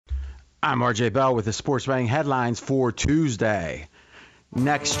I'm RJ Bell with the sports betting headlines for Tuesday.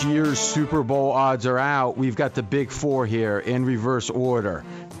 Next year's Super Bowl odds are out. We've got the big four here in reverse order.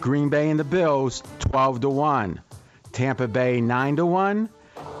 Green Bay and the Bills, 12-1. Tampa Bay, 9-1.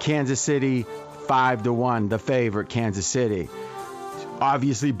 Kansas City, 5-1. The favorite, Kansas City.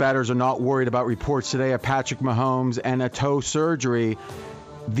 Obviously, bettors are not worried about reports today of Patrick Mahomes and a toe surgery.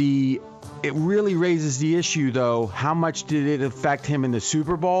 It really raises the issue, though, how much did it affect him in the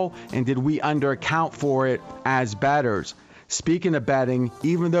Super Bowl, and did we underaccount for it as bettors? Speaking of betting,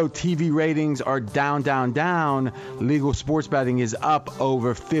 even though TV ratings are down, legal sports betting is up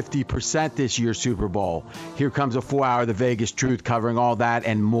over 50% this year's Super Bowl. Here comes a 4-hour The Vegas Truth covering all that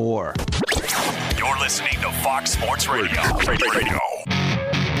and more. You're listening to Fox Sports Radio.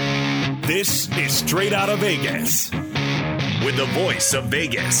 This is Straight Outta Vegas. With the voice of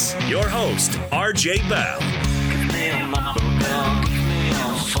Vegas, your host, RJ Bell. Give me a number, girl. Give me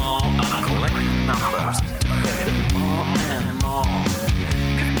your phone. I'm collecting numbers. More and more.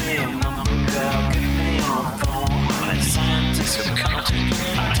 Give me a number, girl. Give me your phone. I'm a scientist of counting.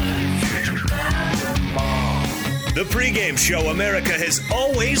 I tell you, more. The pregame show America has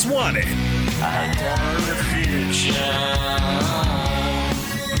always wanted. I tell the future.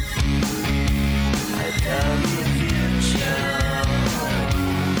 I tell the future.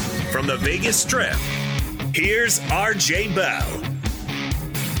 From the Vegas Strip, here's RJ Bell.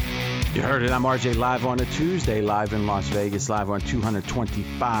 You heard it. I'm RJ live on a Tuesday, live in Las Vegas, live on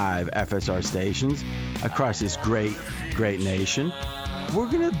 225 FSR stations across this great nation.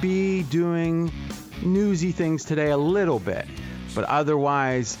 We're going to be doing newsy things today a little bit, but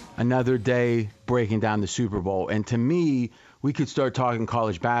otherwise another day breaking down the Super Bowl. And to me, we could start talking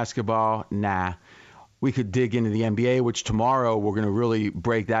college basketball. Nah. We could dig into the NBA, which tomorrow we're going to really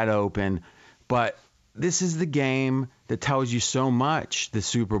break that open. But this is the game that tells you so much, the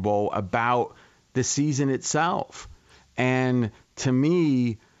Super Bowl, about the season itself. And to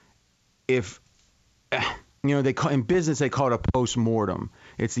me, if, in business, they call it a post-mortem.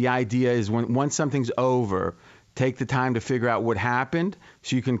 It's the idea is once something's over, take the time to figure out what happened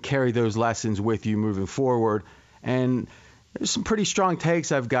so you can carry those lessons with you moving forward. And there's some pretty strong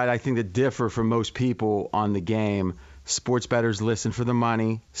takes I've got, I think, that differ from most people on the game. Sports bettors listen for the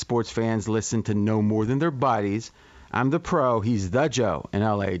money. Sports fans listen to no more than their buddies. I'm the pro. He's the Joe in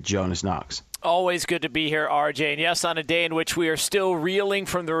L.A., Jonas Knox. Always good to be here, RJ. And yes, on a day in which we are still reeling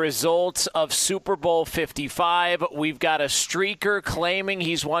from the results of Super Bowl 55, we've got a streaker claiming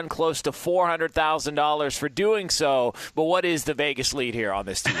he's won close to $400,000 for doing so. But what is the Vegas lead here on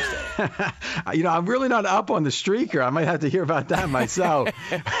this Tuesday? I'm really not up on the streaker. I might have to hear about that myself.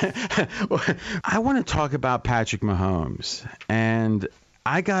 I want to talk about Patrick Mahomes. And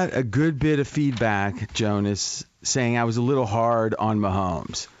I got a good bit of feedback, Jonas, saying I was a little hard on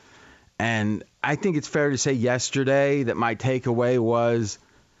Mahomes. And I think it's fair to say yesterday that my takeaway was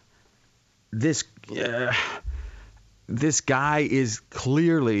this guy is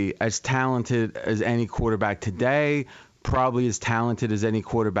clearly as talented as any quarterback today, probably as talented as any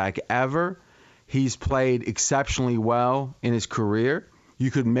quarterback ever. He's played exceptionally well in his career.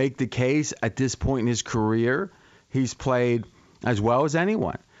 You could make the case at this point in his career, he's played as well as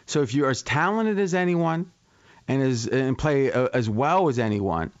anyone. So if you're as talented as anyone and play as well as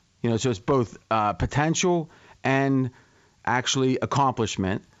anyone, so it's both potential and actually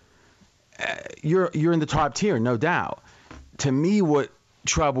accomplishment. You're in the top tier, no doubt. To me, what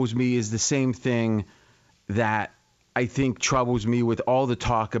troubles me is the same thing that I think troubles me with all the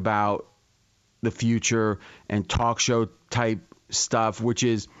talk about the future and talk show type stuff, which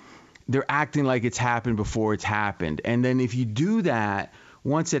is they're acting like it's happened before it's happened. And then if you do that,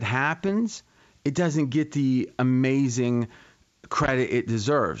 once it happens, it doesn't get the amazing credit it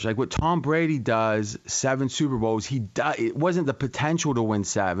deserves. Like what Tom Brady does, 7 Super Bowls, it wasn't the potential to win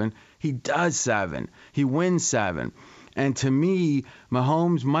 7. He does 7. He wins 7. And to me,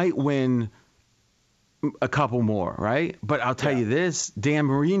 Mahomes might win a couple more, right? But I'll tell you this, Dan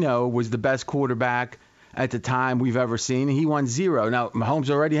Marino was the best quarterback at the time we've ever seen, and he won 0. Now, Mahomes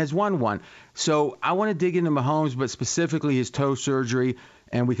already has won 1. So I want to dig into Mahomes, but specifically his toe surgery,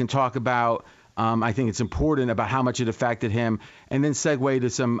 and we can talk about I think it's important about how much it affected him, and then segue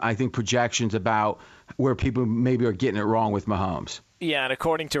to some, I think, projections about where people maybe are getting it wrong with Mahomes. Yeah, and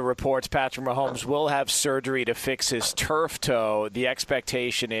according to reports, Patrick Mahomes will have surgery to fix his turf toe. The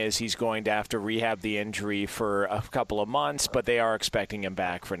expectation is he's going to have to rehab the injury for a couple of months, but they are expecting him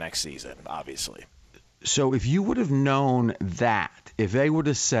back for next season, obviously. So if you would have known that, if they would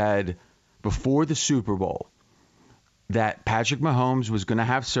have said before the Super Bowl that Patrick Mahomes was going to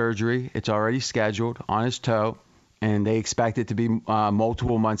have surgery, it's already scheduled on his toe, and they expect it to be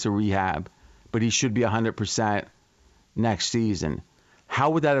multiple months of rehab, but he should be 100% next season. How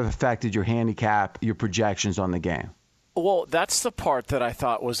would that have affected your handicap, your projections on the game? Well, that's the part that I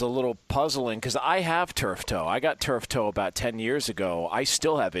thought was a little puzzling because I have turf toe. I got turf toe about 10 years ago. I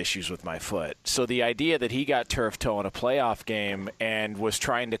still have issues with my foot. So the idea that he got turf toe in a playoff game and was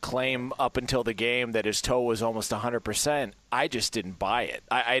trying to claim up until the game that his toe was almost 100%, I just didn't buy it.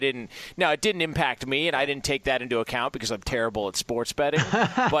 I didn't. Now, it didn't impact me, and I didn't take that into account because I'm terrible at sports betting.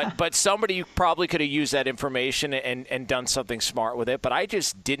 but somebody probably could have used that information and done something smart with it. But I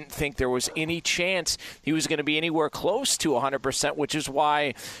just didn't think there was any chance he was going to be anywhere close to 100%, which is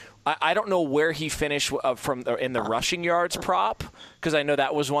why I don't know where he finished in the rushing yards prop, because I know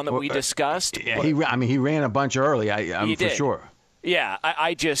that was one that we discussed. Yeah, he ran a bunch early. I'm for sure. Yeah,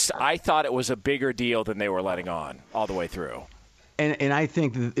 I thought it was a bigger deal than they were letting on all the way through. And I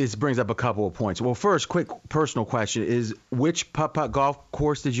think this brings up a couple of points. Well, first, quick personal question is, which putt-putt golf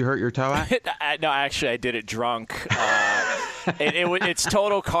course did you hurt your toe at? No, actually, I did it drunk. It's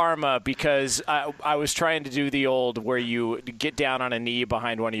total karma because I was trying to do the old where you get down on a knee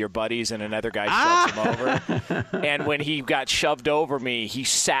behind one of your buddies and another guy shoves him over. And when he got shoved over me, he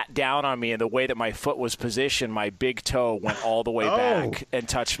sat down on me, and the way that my foot was positioned, my big toe went all the way back and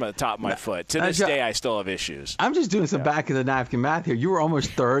touched the top of my foot. To this day, I still have issues. I'm just doing some back of the napkin math here. You were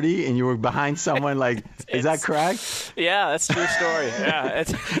almost 30, and you were behind someone like, is that correct? Yeah, that's a true story. Yeah,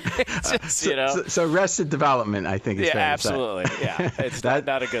 it's just, So Arrested Development, I think is fair to say. Absolutely. Yeah, it's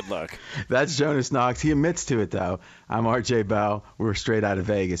not a good look. That's Jonas Knox. He admits to it, though. I'm RJ Bell. We're straight out of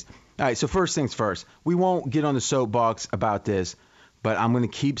Vegas. All right, so first things first. We won't get on the soapbox about this, but I'm going to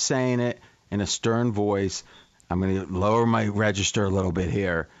keep saying it in a stern voice. I'm going to lower my register a little bit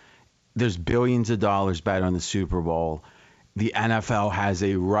here. There's billions of dollars bet on the Super Bowl. The NFL has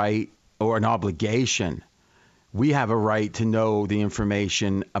a right or an obligation. We have a right to know the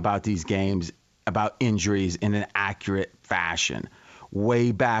information about these games, about injuries in an accurate fashion.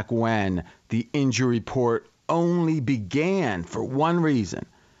 Way back when the injury report only began for one reason.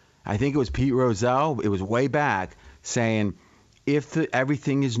 I think it was Pete Rozelle. It was way back saying if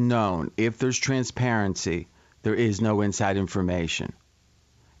everything is known, if there's transparency, there is no inside information.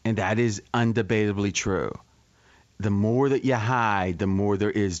 And that is undebatably true. The more that you hide, the more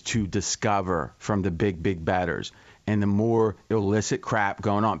there is to discover from the big bettors. And the more illicit crap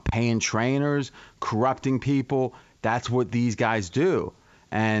going on, paying trainers, corrupting people, that's what these guys do.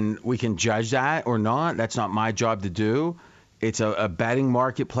 And we can judge that or not. That's not my job to do. It's a betting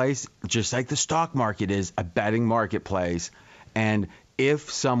marketplace, just like the stock market is a betting marketplace. And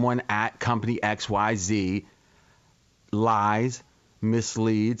if someone at company XYZ lies,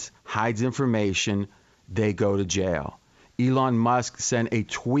 misleads, hides information, they go to jail. Elon Musk sent a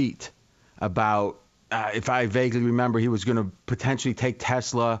tweet about, if I vaguely remember, he was going to potentially take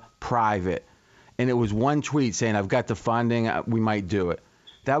Tesla private. And it was one tweet saying, I've got the funding, we might do it.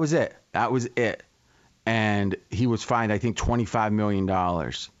 That was it. And he was fined, I think, $25 million.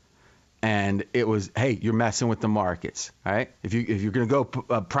 And it was, hey, you're messing with the markets, all right? If you're going to go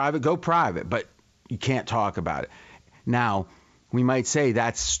private, go private, but you can't talk about it. Now, we might say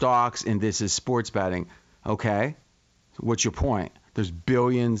that's stocks and this is sports betting. Okay, what's your point? There's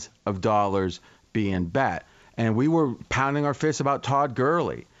billions of dollars being bet. And we were pounding our fists about Todd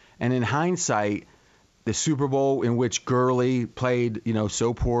Gurley. And in hindsight, the Super Bowl in which Gurley played,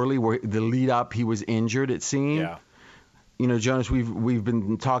 so poorly, where the lead up he was injured, it seemed. Yeah. Jonas, we've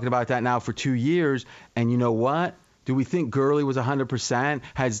been talking about that now for 2 years. And you know what? Do we think Gurley was 100%?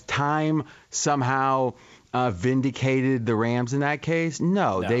 Has time somehow vindicated the Rams in that case?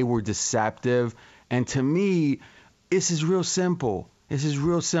 No, they were deceptive. And to me, this is real simple.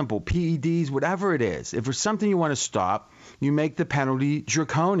 PEDs, whatever it is. If there's something you want to stop, you make the penalty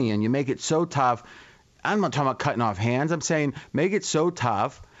draconian. You make it so tough. I'm not talking about cutting off hands. I'm saying make it so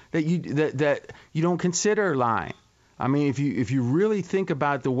tough that you don't consider lying. I mean, if you really think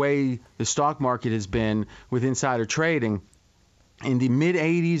about the way the stock market has been with insider trading, in the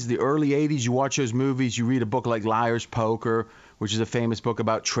mid-'80s, the early '80s, you watch those movies, you read a book like Liar's Poker, which is a famous book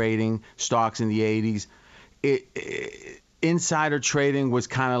about trading stocks in the '80s. Insider trading was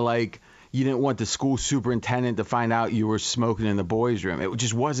kind of like you didn't want the school superintendent to find out you were smoking in the boys' room. It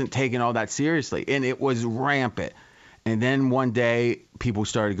just wasn't taken all that seriously, and it was rampant. And then one day, people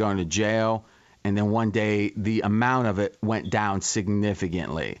started going to jail, and then one day, the amount of it went down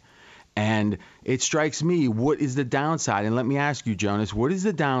significantly. And it strikes me, what is the downside? And let me ask you, Jonas, what is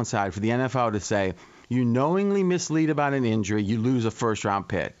the downside for the NFL to say, you knowingly mislead about an injury, you lose a first-round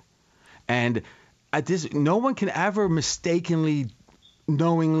pick? And at this, no one can ever mistakenly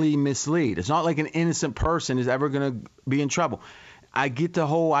knowingly mislead. It's not like an innocent person is ever going to be in trouble. I get the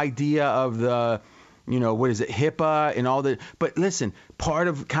whole idea of the, what is it, HIPAA and all that. But listen, part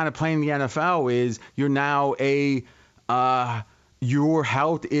of kind of playing the NFL is you're now your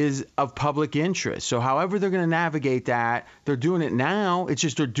health is of public interest. So however they're going to navigate that, they're doing it now. It's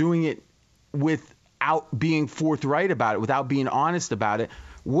just they're doing it without being forthright about it, without being honest about it.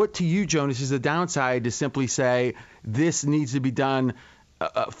 What to you, Jonas, is the downside to simply say this needs to be done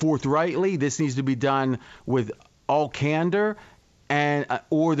forthrightly, this needs to be done with all candor, and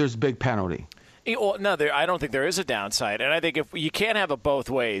or there's a big penalty? Well, no, I don't think there is a downside. And I think if you can't have it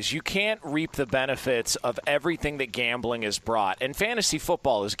both ways. You can't reap the benefits of everything that gambling has brought. And fantasy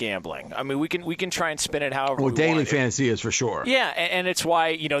football is gambling. I mean, we can try and spin it however we want. Daily fantasy is for sure. Yeah, and it's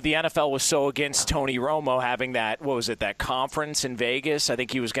why, the NFL was so against Tony Romo having that conference in Vegas. I think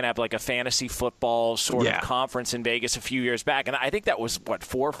he was going to have like a fantasy football sort of conference in Vegas a few years back. And I think that was, 4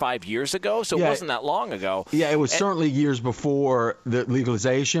 or 5 years ago? So it wasn't that long ago. Yeah, it was certainly years before the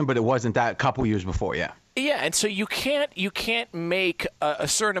legalization, but it wasn't that couple years before, yeah. Yeah, and so you can't make a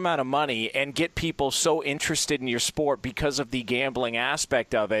certain amount of money and get people so interested in your sport because of the gambling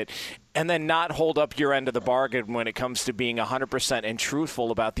aspect of it, and then not hold up your end of the bargain when it comes to being 100% and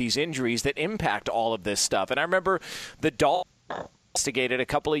truthful about these injuries that impact all of this stuff. And I remember the Dolphins investigated a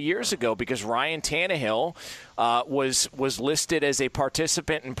couple of years ago because Ryan Tannehill was listed as a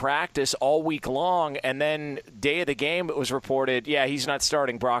participant in practice all week long, and then day of the game it was reported, he's not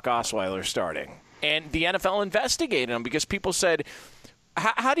starting, Brock Osweiler's starting. And the NFL investigated him because people said,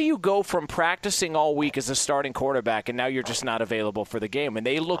 how do you go from practicing all week as a starting quarterback and now you're just not available for the game? And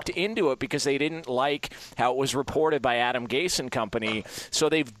they looked into it because they didn't like how it was reported by Adam Gase and company. So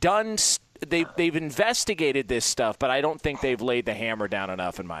they've investigated this stuff, but I don't think they've laid the hammer down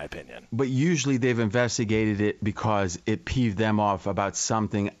enough, in my opinion. But usually they've investigated it because it peeved them off about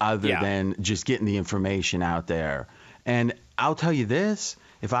something other than just getting the information out there. And I'll tell you this,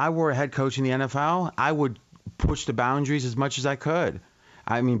 if I were a head coach in the NFL, I would push the boundaries as much as I could.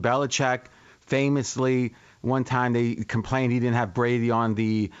 I mean, Belichick famously, one time they complained he didn't have Brady on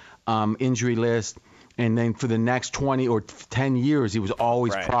the injury list. And then for the next 20 or 10 years, he was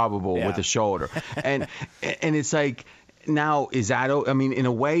always probable with a shoulder. And it's like, now, is that, I mean, in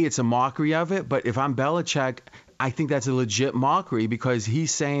a way, it's a mockery of it. But if I'm Belichick, I think that's a legit mockery because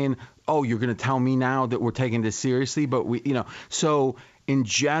he's saying, oh, you're going to tell me now that we're taking this seriously. But so in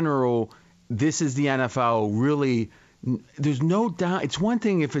general, this is the NFL really. There's no doubt. It's one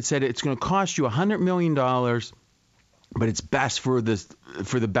thing if it said it's going to cost you $100 million. But it's best for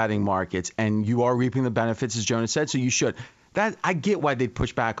the betting markets, and you are reaping the benefits, as Jonas said, so you should. That I get why they'd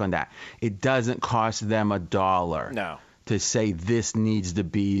push back on that. It doesn't cost them $1 to say this needs to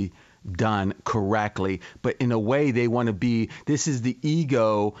be done correctly. But in a way, they want to be – this is the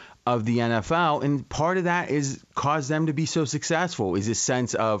ego of the NFL, and part of that is cause them to be so successful is this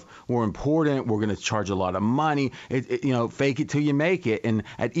sense of we're important, we're going to charge a lot of money, fake it till you make it. And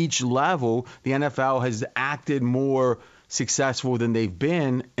at each level, the NFL has acted more successful than they've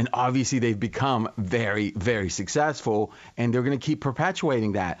been, and obviously they've become very, very successful, and they're going to keep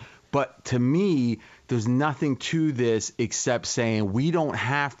perpetuating that. But to me, there's nothing to this except saying we don't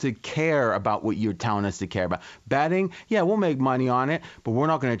have to care about what you're telling us to care about. Betting, we'll make money on it, but we're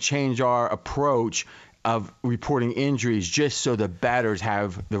not going to change our approach of reporting injuries just so the bettors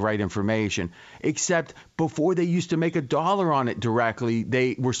have the right information. Except before they used to make $1 on it directly,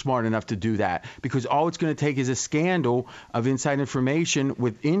 they were smart enough to do that because all it's going to take is a scandal of inside information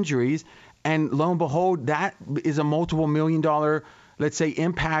with injuries, and lo and behold, that is a multiple $1 million, let's say,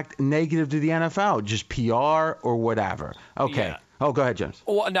 impact negative to the NFL, just PR or whatever. Okay. Yeah. Oh, go ahead, James.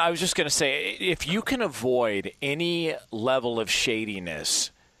 Well, no, I was just going to say, if you can avoid any level of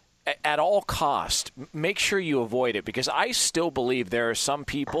shadiness at all cost, make sure you avoid it, because I still believe there are some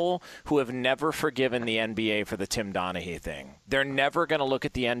people who have never forgiven the NBA for the Tim Donaghy thing. They're never going to look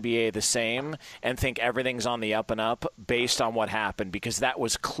at the NBA the same and think everything's on the up and up based on what happened, because that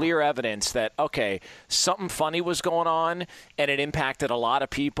was clear evidence that, okay, something funny was going on and it impacted a lot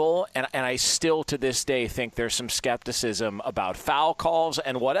of people. And I still to this day think there's some skepticism about foul calls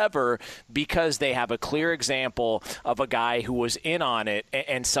and whatever, because they have a clear example of a guy who was in on it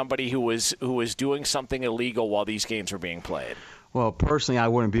and somebody who was doing something illegal while these games were being played. Well, personally, I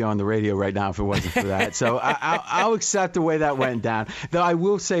wouldn't be on the radio right now if it wasn't for that. So I'll accept the way that went down. Though I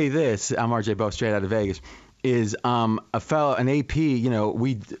will say this, I'm RJ Bo, straight out of Vegas, is a fellow, an AP,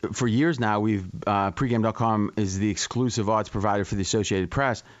 we for years now, pregame.com is the exclusive odds provider for the Associated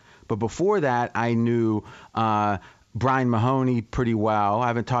Press. But before that, I knew Brian Mahoney pretty well. I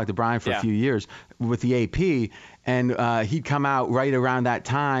haven't talked to Brian for a few years with the AP. And he'd come out right around that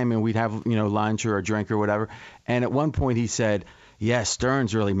time, and we'd have lunch or a drink or whatever. And at one point he said, "Yeah,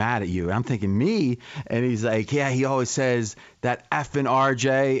 Stern's really mad at you." And I'm thinking, me? And he's like, "Yeah, he always says that effing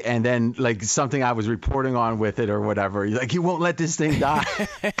RJ," and then like something I was reporting on with it or whatever. He's like, "You won't let this thing die."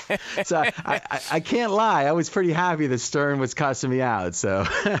 So I can't lie. I was pretty happy that Stern was cussing me out. So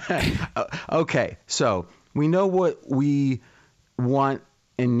okay, so we know what we want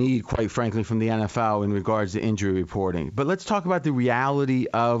and need, quite frankly, from the NFL in regards to injury reporting. But let's talk about the reality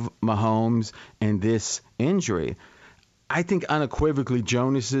of Mahomes and this injury. I think unequivocally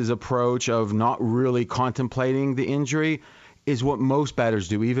Jonas's approach of not really contemplating the injury is what most bettors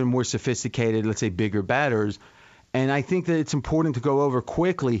do, even more sophisticated, let's say bigger bettors. And I think that it's important to go over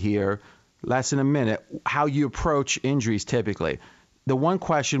quickly here, less than a minute, how you approach injuries typically. The one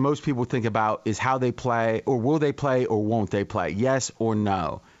question most people think about is how they play, or will they play, or won't they play, yes or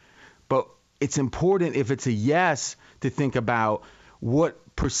no. But it's important, if it's a yes, to think about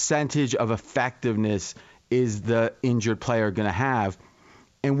what percentage of effectiveness is the injured player going to have.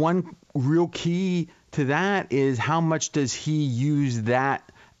 And one real key to that is how much does he use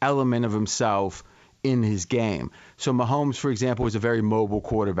that element of himself in his game. So Mahomes, for example, is a very mobile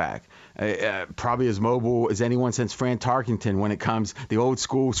quarterback, probably as mobile as anyone since Fran Tarkenton when it comes the old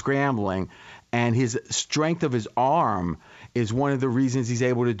school scrambling. And his strength of his arm is one of the reasons he's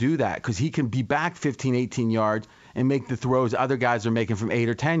able to do that, because he can be back 15, 18 yards and make the throws other guys are making from 8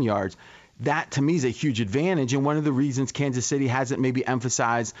 or 10 yards. That, to me, is a huge advantage, and one of the reasons Kansas City hasn't maybe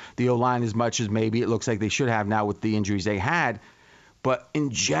emphasized the O-line as much as maybe it looks like they should have now with the injuries they had. But in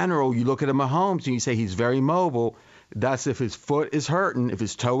general, you look at a Mahomes and you say he's very mobile. Thus, if his foot is hurting, if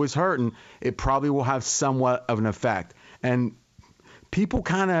his toe is hurting, it probably will have somewhat of an effect. And people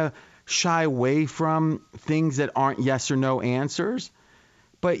kind of shy away from things that aren't yes or no answers.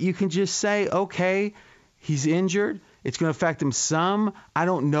 But you can just say, okay, he's injured. It's going to affect him some. I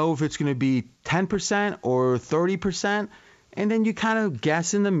don't know if it's going to be 10% or 30%. And then you kind of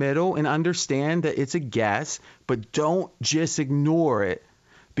guess in the middle and understand that it's a guess, but don't just ignore it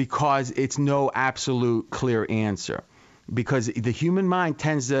because it's no absolute clear answer. Because the human mind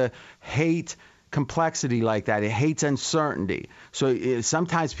tends to hate complexity like that. It hates uncertainty. So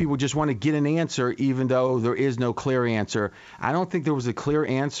sometimes people just want to get an answer even though there is no clear answer. I don't think there was a clear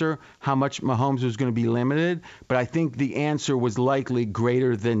answer how much Mahomes was going to be limited, but I think the answer was likely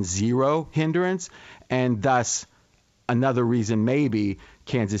greater than zero hindrance, and thus another reason maybe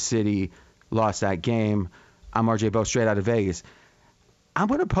Kansas City lost that game. I'm RJ Bo, straight out of Vegas. I'm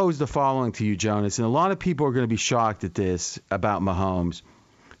going to pose the following to you, Jonas, and a lot of people are going to be shocked at this about Mahomes.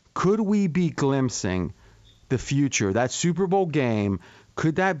 Could we be glimpsing the future? That Super Bowl game,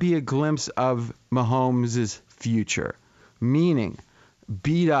 could that be a glimpse of Mahomes' future? Meaning,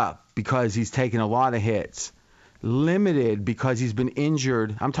 beat up because he's taken a lot of hits, limited because he's been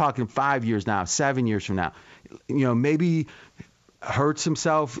injured. I'm talking 5 years now, 7 years from now. Maybe hurts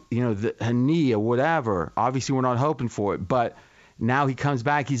himself, a knee or whatever. Obviously, we're not hoping for it, but now he comes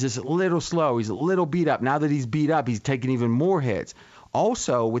back. He's just a little slow. He's a little beat up. Now that he's beat up, he's taking even more hits.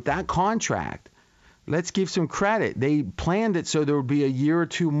 Also, with that contract, let's give some credit. They planned it so there would be a year or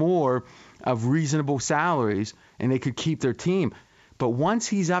two more of reasonable salaries, and they could keep their team. But once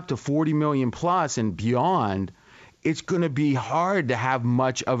he's up to $40 million plus and beyond, it's going to be hard to have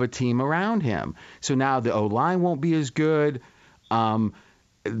much of a team around him. So now the O-line won't be as good. The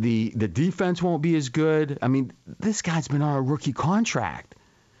defense won't be as good. I mean, this guy's been on a rookie contract.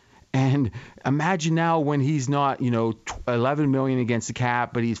 And imagine now when he's not, $11 million against the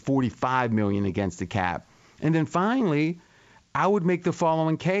cap, but he's $45 million against the cap. And then finally, I would make the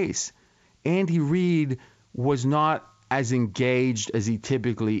following case. Andy Reid was not as engaged as he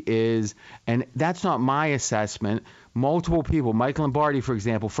typically is. And that's not my assessment. Multiple people, Mike Lombardi, for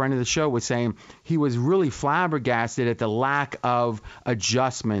example, friend of the show, was saying he was really flabbergasted at the lack of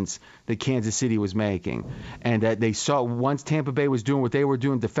adjustments that Kansas City was making. And that they saw once Tampa Bay was doing what they were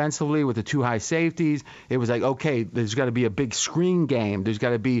doing defensively with the two high safeties, it was like, okay, there's got to be a big screen game. There's got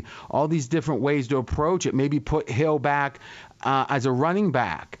to be all these different ways to approach it. Maybe put Hill back as a running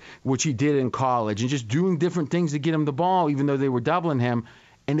back, which he did in college, and just doing different things to get him the ball, even though they were doubling him.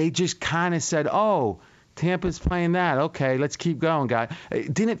 And they just kind of said, oh, Tampa's playing that. Okay, let's keep going, guys.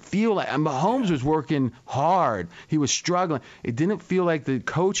 It didn't feel like Mahomes was working hard. He was struggling. It didn't feel like the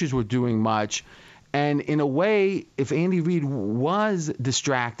coaches were doing much. And in a way, if Andy Reid was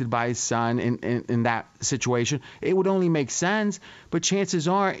distracted by his son in that situation, it would only make sense. But chances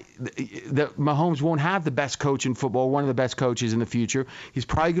are that Mahomes won't have the best coach in football, one of the best coaches in the future. He's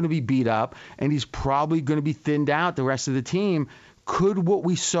probably going to be beat up, and he's probably going to be thinned out the rest of the team. Could what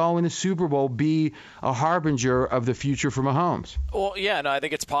we saw in the Super Bowl be a harbinger of the future for Mahomes? Well, yeah, no, I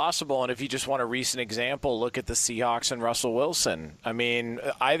think it's possible. And if you just want a recent example, look at the Seahawks and Russell Wilson. I mean,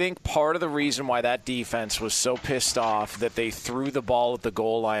 I think part of the reason why that defense was so pissed off that they threw the ball at the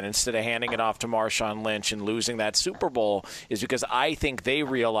goal line instead of handing it off to Marshawn Lynch and losing that Super Bowl is because I think they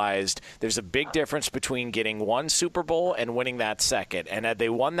realized there's a big difference between getting one Super Bowl and winning that second. And had they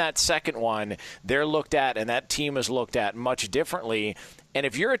won that second one, they're looked at, and that team is looked at much differently. And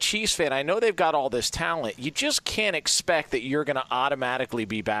if you're a Chiefs fan, I know they've got all this talent. You just can't expect that you're going to automatically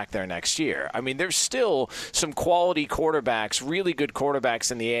be back there next year. I mean, there's still some quality quarterbacks, really good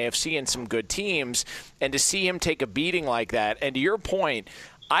quarterbacks in the AFC and some good teams. And to see him take a beating like that, and to your point,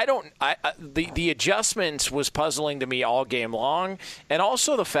 the adjustments was puzzling to me all game long. And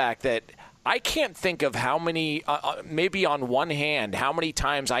also the fact that I can't think of how many, maybe on one hand, how many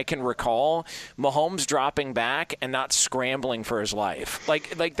times I can recall Mahomes dropping back and not scrambling for his life.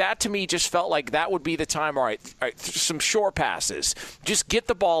 Like that to me just felt like that would be the time, all right, some short passes. Just get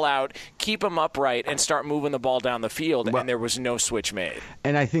the ball out, keep him upright, and start moving the ball down the field, and there was no switch made.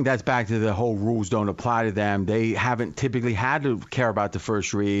 And I think that's back to the whole rules don't apply to them. They haven't typically had to care about the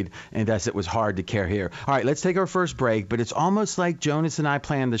first read, and thus it was hard to care here. All right, let's take our first break, but it's almost like Jonas and I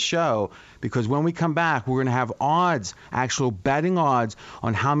planned the show, because when we come back, we're going to have odds, actual betting odds,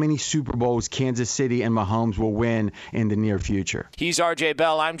 on how many Super Bowls Kansas City and Mahomes will win in the near future. He's RJ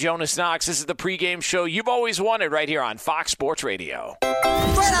Bell. I'm Jonas Knox. This is the pregame show you've always wanted right here on Fox Sports Radio.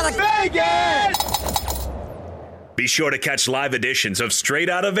 Straight out of Vegas! Be sure to catch live editions of Straight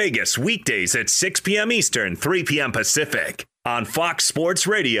Out of Vegas weekdays at 6 p.m. Eastern, 3 p.m. Pacific on Fox Sports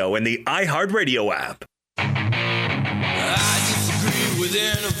Radio and the iHeartRadio app. I disagree with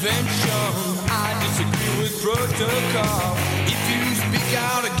intervention. I disagree with protocol. If you speak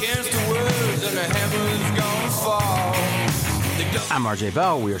out against the words, then the heavens gonna fall. I'm RJ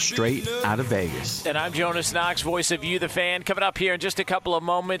Bell. We are Straight Out of Vegas. And I'm Jonas Knox, voice of You, the fan. Coming up here in just a couple of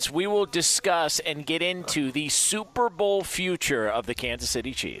moments, we will discuss and get into the Super Bowl future of the Kansas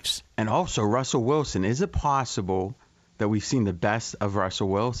City Chiefs. And also Russell Wilson. Is it possible that we've seen the best of Russell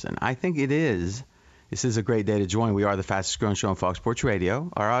Wilson? I think it is. This is a great day to join. We are the fastest growing show on Fox Sports Radio.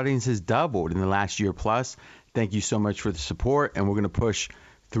 Our audience has doubled in the last year plus. Thank you so much for the support, and we're going to push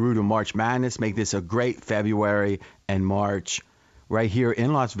through to March Madness, make this a great February and March right here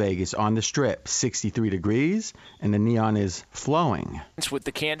in Las Vegas on the Strip. 63 degrees, and the neon is flowing. With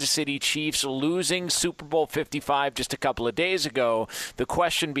the Kansas City Chiefs losing Super Bowl 55 just a couple of days ago, the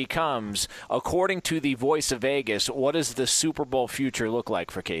question becomes, according to the voice of Vegas, what does the Super Bowl future look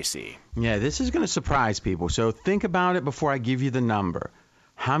like for KC? Yeah, this is going to surprise people. So think about it before I give you the number.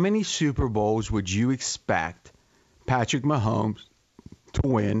 How many Super Bowls would you expect Patrick Mahomes to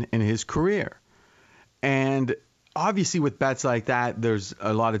win in his career? And obviously with bets like that, there's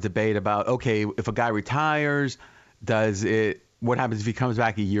a lot of debate about, okay, if a guy retires, what happens if he comes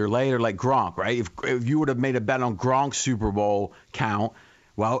back a year later, like Gronk, right? If you would have made a bet on Gronk's Super Bowl count,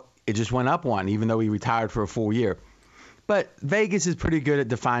 well, it just went up one, even though he retired for a full year. But Vegas is pretty good at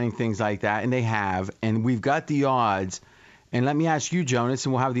defining things like that, and they have, and we've got the odds. And let me ask you, Jonas,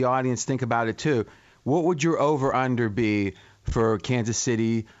 and we'll have the audience think about it too. What would your over-under be for Kansas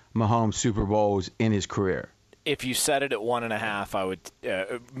City Mahomes Super Bowls in his career? If you set it at 1.5, I would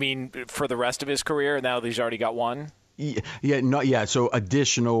mean for the rest of his career. Now that he's already got one. So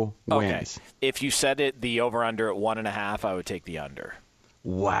additional wins. Okay. If you set it the over/under at 1.5, I would take the under.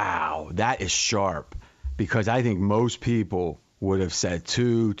 Wow, that is sharp, because I think most people would have said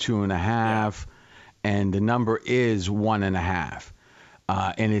 2.5, and the number is 1.5.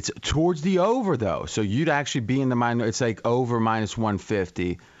 And it's towards the over though, so you'd actually be in the minor. It's like over minus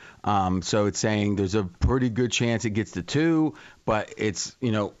 150. So it's saying there's a pretty good chance it gets to 2, but it's,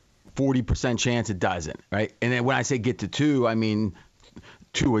 40% chance it doesn't, right? And then when I say get to 2, I mean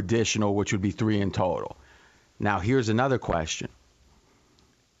 2 additional, which would be 3 in total. Now, here's another question.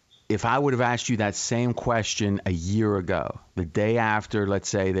 If I would have asked you that same question a year ago, the day after, let's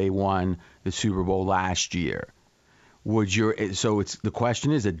say, they won the Super Bowl last year, the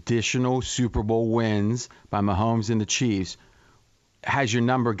question is additional Super Bowl wins by Mahomes and the Chiefs. Has your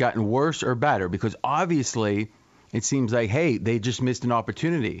number gotten worse or better? Because obviously it seems like, hey, they just missed an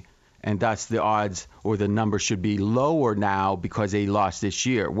opportunity, and thus the odds or the number should be lower now because they lost this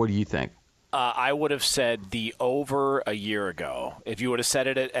year. What do you think? I would have said the over a year ago. If you would have said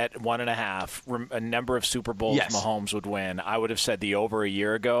it at 1.5, a number of Super Bowls Mahomes would win, I would have said the over a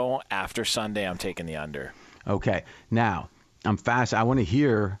year ago. After Sunday, I'm taking the under. Okay. Now, I want to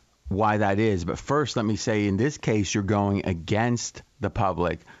hear why that is. But first, let me say, in this case, you're going against the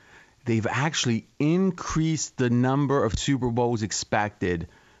public. they've actually increased the number of Super Bowls expected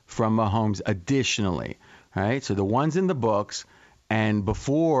from Mahomes additionally. Right? So the ones in the books, and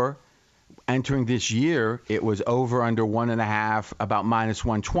before entering this year, it was over under 1.5, about minus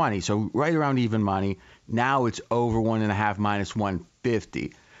 120. So right around even money. Now it's over 1.5, minus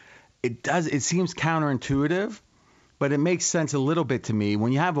 150. It seems counterintuitive, but it makes sense a little bit to me.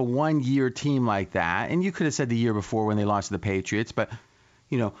 When you have a 1-year team like that, and you could have said the year before when they lost to the Patriots, but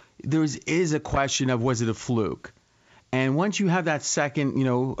there is a question of, was it a fluke? And once you have that second,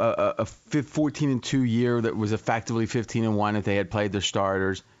 a 14-2 year that was effectively 15-1 if they had played their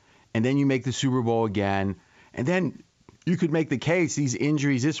starters, and then you make the Super Bowl again, and then you could make the case these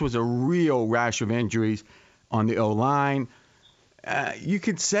injuries, this was a real rash of injuries on the O-line. You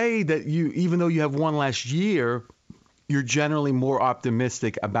could say that even though you have one less year, you're generally more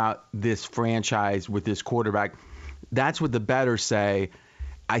optimistic about this franchise with this quarterback. That's what the bettors say.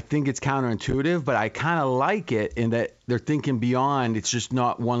 I think it's counterintuitive, but I kind of like it in that they're thinking beyond. It's just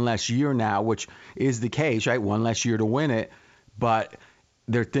not one less year now, which is the case, right? One less year to win it, but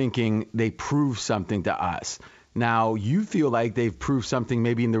they're thinking they prove something to us. Now, you feel like they've proved something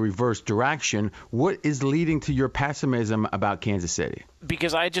maybe in the reverse direction. What is leading to your pessimism about Kansas City?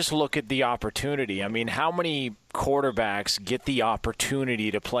 Because I just look at the opportunity. I mean, how many quarterbacks get the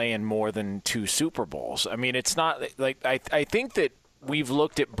opportunity to play in more than 2 Super Bowls? I mean, it's not like I think that we've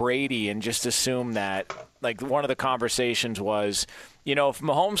looked at Brady and just assumed that, like, one of the conversations was, if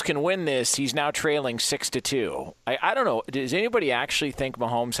Mahomes can win this, he's now trailing 6-2. I don't know. Does anybody actually think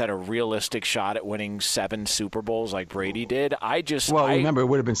Mahomes had a realistic shot at winning 7 Super Bowls like Brady did? Remember, it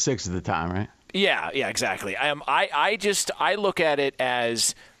would have been 6 at the time, right? Yeah, exactly. I look at it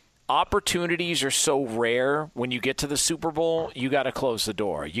as opportunities are so rare. When you get to the Super Bowl, you got to close the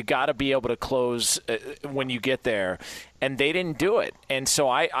door. You got to be able to close when you get there, and they didn't do it. And so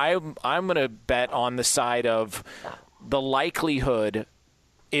I'm going to bet on the side of the likelihood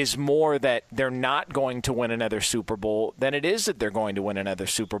is more that they're not going to win another Super Bowl than it is that they're going to win another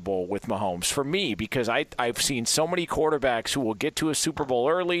Super Bowl with Mahomes. For me, because I've seen so many quarterbacks who will get to a Super Bowl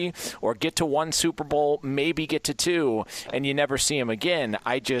early or get to 1 Super Bowl, maybe get to 2, and you never see them again.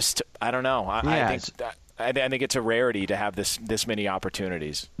 I don't know. I think it's a rarity to have this many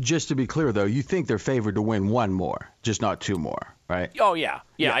opportunities. Just to be clear, though, you think they're favored to win 1 more, just not 2 more, right? Oh, yeah.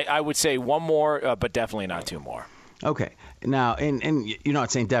 I would say 1 more, but definitely not 2 more. Okay. Now, and you're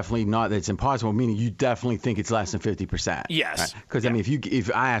not saying definitely not that it's impossible, meaning you definitely think it's less than 50%. Yes. Because, right? I mean, if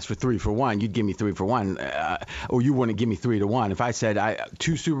I asked for 3 for 1, you'd give me 3 for 1, or you wouldn't give me 3 to 1. If I said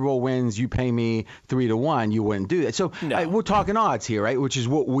 2 Super Bowl wins, you pay me 3 to 1, you wouldn't do that. So we're talking odds here, right? Which is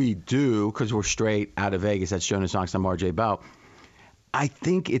what we do because we're straight out of Vegas. That's Jonas Knox. I'm RJ Bell. I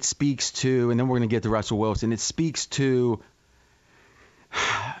think it speaks to, and then we're going to get to Russell Wilson. It speaks to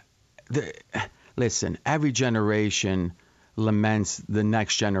listen, every generation laments the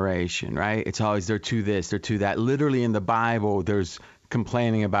next generation, right? It's always they're too this, they're too that. Literally in the Bible, there's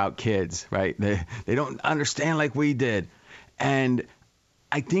complaining about kids, right? They don't understand like we did. And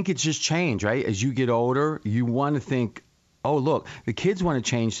I think it's just change, right? As you get older, you want to think, oh, look, the kids want to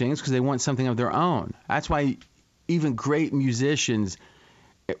change things because they want something of their own. That's why even great musicians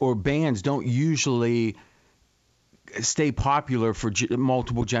or bands don't usually stay popular for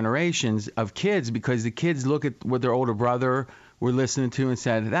multiple generations of kids, because the kids look at what their older brother were listening to and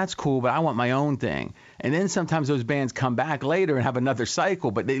said, that's cool, but I want my own thing. And then sometimes those bands come back later and have another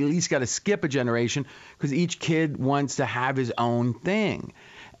cycle, but they at least got to skip a generation because each kid wants to have his own thing.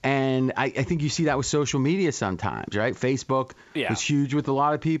 And I think you see that with social media sometimes, right? Facebook was huge with a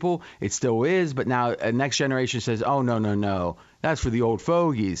lot of people. It still is, but now a next generation says, oh, no, that's for the old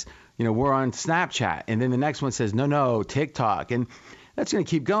fogies. We're on Snapchat. And then the next one says, no, TikTok. And that's going to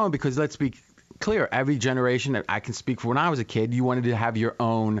keep going because let's be clear. Every generation, that I can speak for when I was a kid, you wanted to have your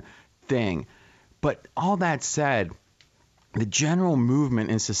own thing. But all that said, the general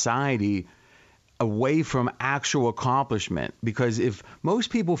movement in society away from actual accomplishment, because if most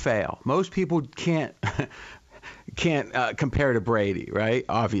people fail, most people can't compare to Brady, right?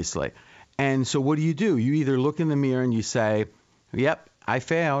 Obviously. And so what do? You either look in the mirror and you say, yep, I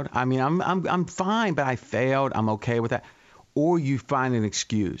failed. I mean, I'm fine, but I failed. I'm okay with that. Or you find an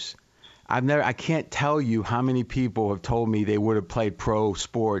excuse. I can't tell you how many people have told me they would have played pro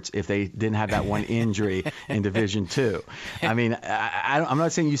sports if they didn't have that one injury in Division II. I mean, I'm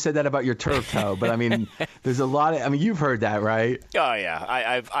not saying you said that about your turf toe, but I mean, there's a lot of, you've heard that, right? Oh yeah,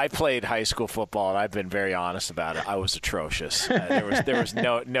 I played high school football, and I've been very honest about it. I was atrocious. There was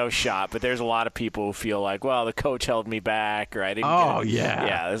no shot. But there's a lot of people who feel like, well, the coach held me back, or I didn't. Oh yeah,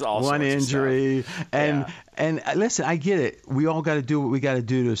 yeah. There's all one sorts injury, of stuff. and And listen, I get it. We all got to do what we got to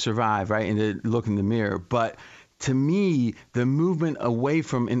do to survive, right? And to look in the mirror. But to me, the movement away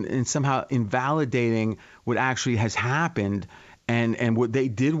from and somehow invalidating what actually has happened and what they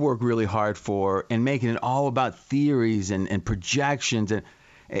did work really hard for and making it all about theories and projections. And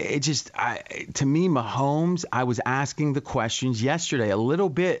it just, to me, Mahomes, I was asking the questions yesterday a little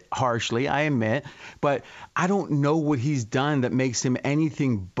bit harshly, I admit, but I don't know what he's done that makes him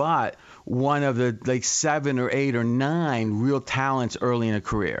anything but one of the like 7 or 8 or 9 real talents early in a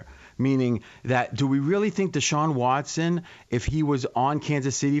career. Meaning that, do we really think Deshaun Watson, if he was on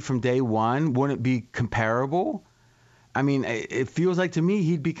Kansas City from day one, wouldn't be comparable? I mean, it feels like to me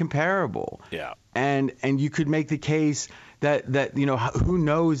he'd be comparable. Yeah. And you could make the case that who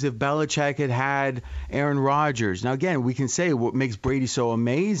knows if Belichick had Aaron Rodgers. Now, again, we can say what makes Brady so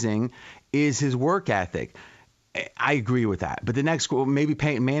amazing is his work ethic. I agree with that. But the next, maybe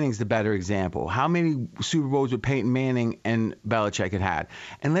Peyton Manning's the better example. How many Super Bowls would Peyton Manning and Belichick had?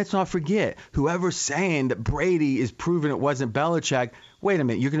 And let's not forget, whoever's saying that Brady is proving it wasn't Belichick, wait a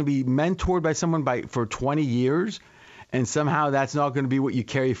minute, you're going to be mentored by someone for 20 years? And somehow that's not going to be what you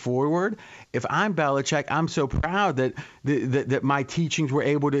carry forward. If I'm Belichick, I'm so proud that that my teachings were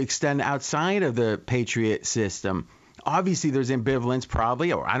able to extend outside of the Patriot system. Obviously, there's ambivalence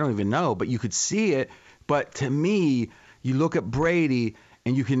probably, or I don't even know, but you could see it. But to me, you look at Brady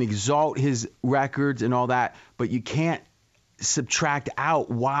and you can exalt his records and all that, but you can't subtract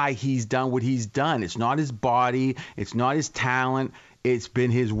out why he's done what he's done. It's not his body. It's not his talent. It's been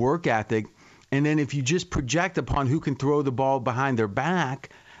his work ethic. And then if you just project upon who can throw the ball behind their back,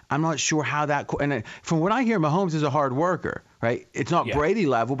 I'm not sure how that – and from what I hear, Mahomes is a hard worker, right? It's not Brady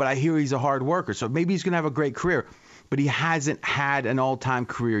level, but I hear he's a hard worker. So maybe he's going to have a great career. But he hasn't had an all-time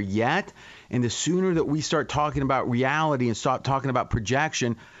career yet. And the sooner that we start talking about reality and stop talking about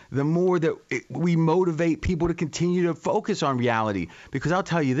projection, the more that we motivate people to continue to focus on reality. Because I'll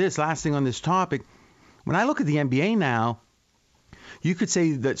tell you this, last thing on this topic, when I look at the NBA now, you could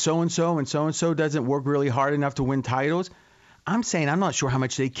say that so-and-so and so-and-so doesn't work really hard enough to win titles. I'm saying I'm not sure how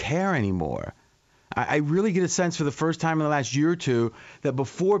much they care anymore. I really get a sense for the first time in the last year or two that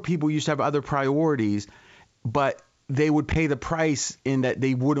before people used to have other priorities, but they would pay the price in that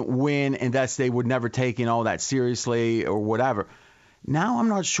they wouldn't win and thus they would never take in all that seriously or whatever. Now I'm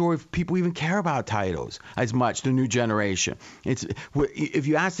not sure if people even care about titles as much, the new generation. If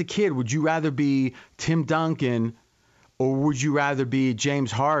you ask the kid, would you rather be Tim Duncan or would you rather be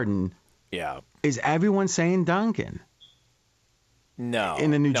James Harden? Yeah. Is everyone saying Duncan? No. In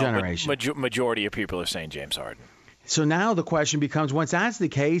the new generation. Majority of people are saying James Harden. So now the question becomes, once that's the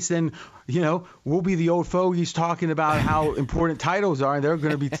case, then, we'll be the old fogies talking about how important titles are, and they're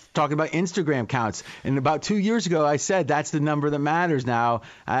going to be talking about Instagram counts. And about 2 years ago, I said that's the number that matters now.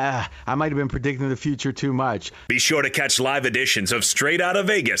 I might have been predicting the future too much. Be sure to catch live editions of Straight Outta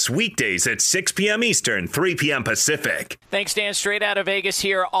Vegas weekdays at 6 p.m. Eastern, 3 p.m. Pacific. Thanks, Dan. Straight Outta Vegas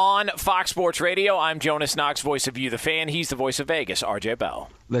here on Fox Sports Radio. I'm Jonas Knox, voice of You, the fan. He's the voice of Vegas, RJ Bell.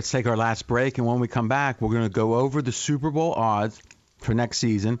 Let's take our last break, and when we come back, we're going to go over the Super Bowl odds for next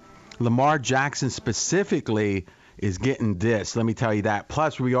season. Lamar Jackson specifically is getting this, let me tell you that.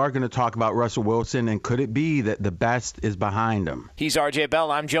 Plus, we are going to talk about Russell Wilson, and could it be that the best is behind him? He's RJ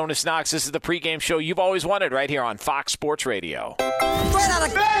Bell. I'm Jonas Knox. This is the pregame show you've always wanted right here on Fox Sports Radio. Straight out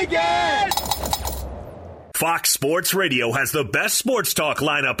of Vegas! Fox Sports Radio has the best sports talk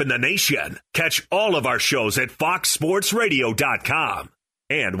lineup in the nation. Catch all of our shows at foxsportsradio.com.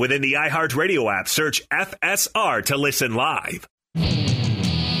 And within the iHeartRadio app, search FSR to listen live.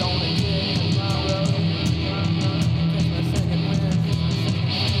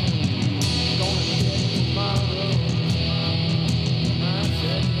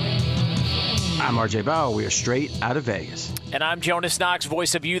 I'm RJ Bell. We are straight out of Vegas. And I'm Jonas Knox,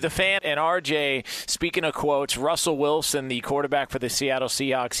 voice of You, the fan. And RJ, speaking of quotes, Russell Wilson, the quarterback for the Seattle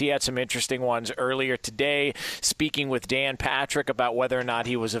Seahawks, he had some interesting ones earlier today, speaking with Dan Patrick about whether or not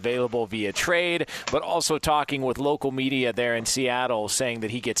he was available via trade, but also talking with local media there in Seattle, saying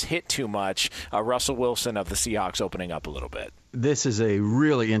that he gets hit too much. Russell Wilson of the Seahawks opening up a little bit. This is a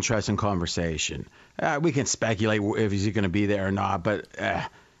really interesting conversation. We can speculate if he's going to be there or not, but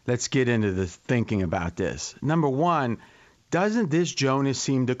let's get into the thinking about this. Number one, doesn't this, Jonas,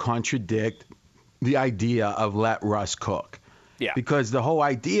 seem to contradict the idea of let Russ cook? Yeah. Because the whole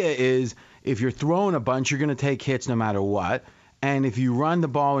idea is if you're throwing a bunch, you're going to take hits no matter what. And if you run the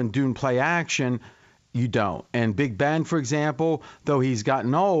ball and do play action, you don't. And Big Ben, for example, though he's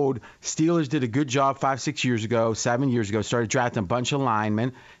gotten old, Steelers did a good job 5-6 years ago, 7 years ago, started drafting a bunch of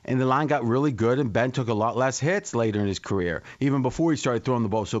linemen, and the line got really good, and Ben took a lot less hits later in his career, even before he started throwing the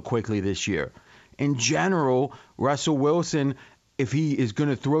ball so quickly this year. in general, Russell Wilson, if he is going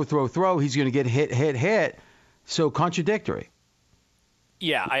to throw, he's going to get hit. So contradictory.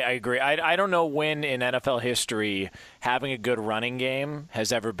 Yeah, I agree. I don't know when in NFL history having a good running game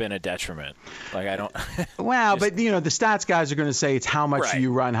has ever been a detriment. Like, I don't. Well, but, the stats guys are going to say it's how much Right. do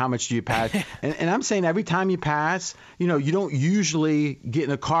you run, how much do you pass. and I'm saying every time you pass, you don't usually get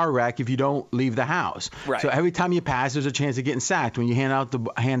in a car wreck if you don't leave the house. Right. So every time you pass, there's a chance of getting sacked. When you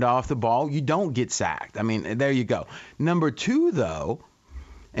hand off the ball, you don't get sacked. I mean, there you go. Number two, though.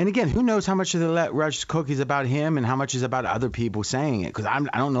 And again, who knows how much of the let Rush cook is about him and how much is about other people saying it? Because I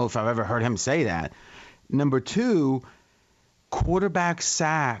don't know if I've ever heard him say that. Number two, quarterback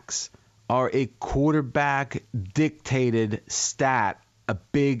sacks are a quarterback-dictated stat a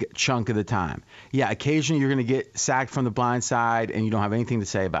big chunk of the time. Yeah, occasionally you're going to get sacked from the blind side and you don't have anything to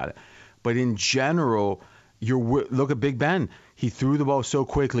say about it. But in general, look at Big Ben. He threw the ball so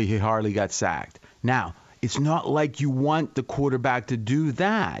quickly he hardly got sacked. Now, it's not like you want the quarterback to do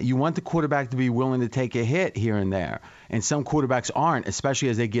that. You want the quarterback to be willing to take a hit here and there. And some quarterbacks aren't, especially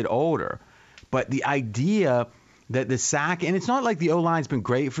as they get older. But the idea that the sack, and it's not like the O-line's been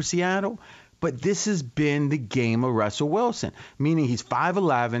great for Seattle, but this has been the game of Russell Wilson, meaning he's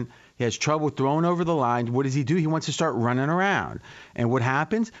 5'11", he has trouble throwing over the line. What does he do? He wants to start running around. And what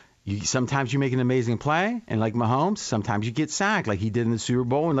happens? Sometimes you make an amazing play, and like Mahomes, sometimes you get sacked like he did in the Super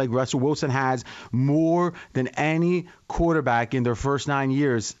Bowl, and like Russell Wilson has more than any quarterback in their first 9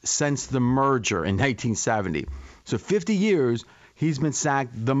 years since the merger in 1970. So 50 years, he's been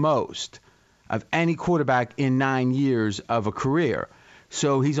sacked the most of any quarterback in 9 years of a career.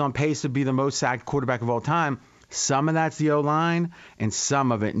 So he's on pace to be the most sacked quarterback of all time. Some of that's the O-line, and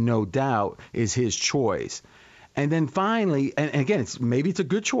some of it, no doubt, is his choice. And then finally, and again, maybe it's a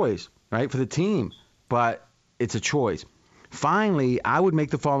good choice, right, for the team, but it's a choice. Finally, I would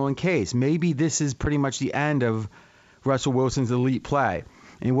make the following case. Maybe this is pretty much the end of Russell Wilson's elite play.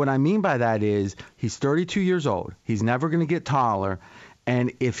 And what I mean by that is he's 32 years old. He's never going to get taller.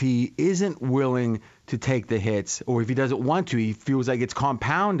 And if he isn't willing to take the hits, or if he doesn't want to, he feels like it's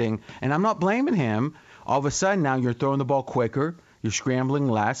compounding. And I'm not blaming him. All of a sudden now you're throwing the ball quicker. You're scrambling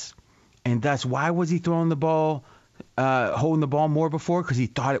less. And thus, why was he throwing the ball, holding the ball more before? Because he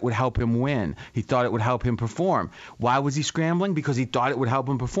thought it would help him win. He thought it would help him perform. Why was he scrambling? Because he thought it would help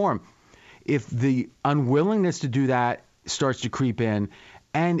him perform. If the unwillingness to do that starts to creep in,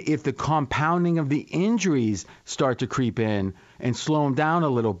 and if the compounding of the injuries start to creep in and slow him down a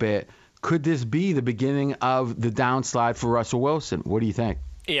little bit, could this be the beginning of the downslide for Russell Wilson? What do you think?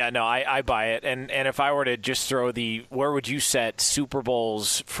 Yeah, no, I buy it. And if I were to just throw where would you set Super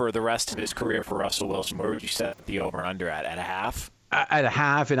Bowls for the rest of his career for Russell Wilson? Where would you set the over-under at a half? At a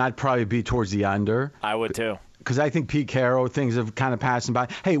half, and I'd probably be towards the under. I would too. Because I think Pete Carroll, things have kind of passed him by.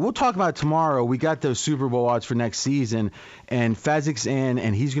 Hey, we'll talk about it tomorrow. We got those Super Bowl odds for next season, and Fezzik's in,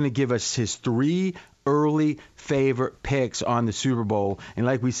 and he's going to give us his 3 early favorite picks on the Super Bowl. And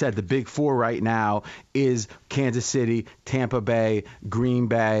like we said, the big 4 right now is Kansas City, Tampa Bay, Green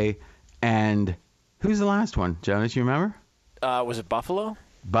Bay, and who's the last one, Jonas? You remember? Was it Buffalo?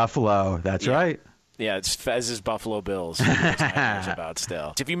 Buffalo, that's right. Yeah, it's Fez's Buffalo Bills. About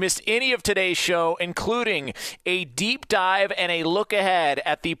still. If you missed any of today's show, including a deep dive and a look ahead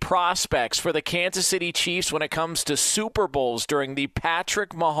at the prospects for the Kansas City Chiefs when it comes to Super Bowls during the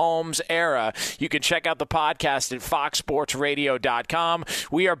Patrick Mahomes era, you can check out the podcast at foxsportsradio.com.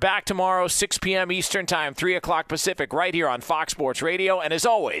 We are back tomorrow, 6 p.m. Eastern Time, 3 o'clock Pacific, right here on Fox Sports Radio, and as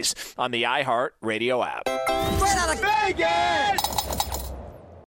always, on the iHeart Radio app. Straight out of Vegas!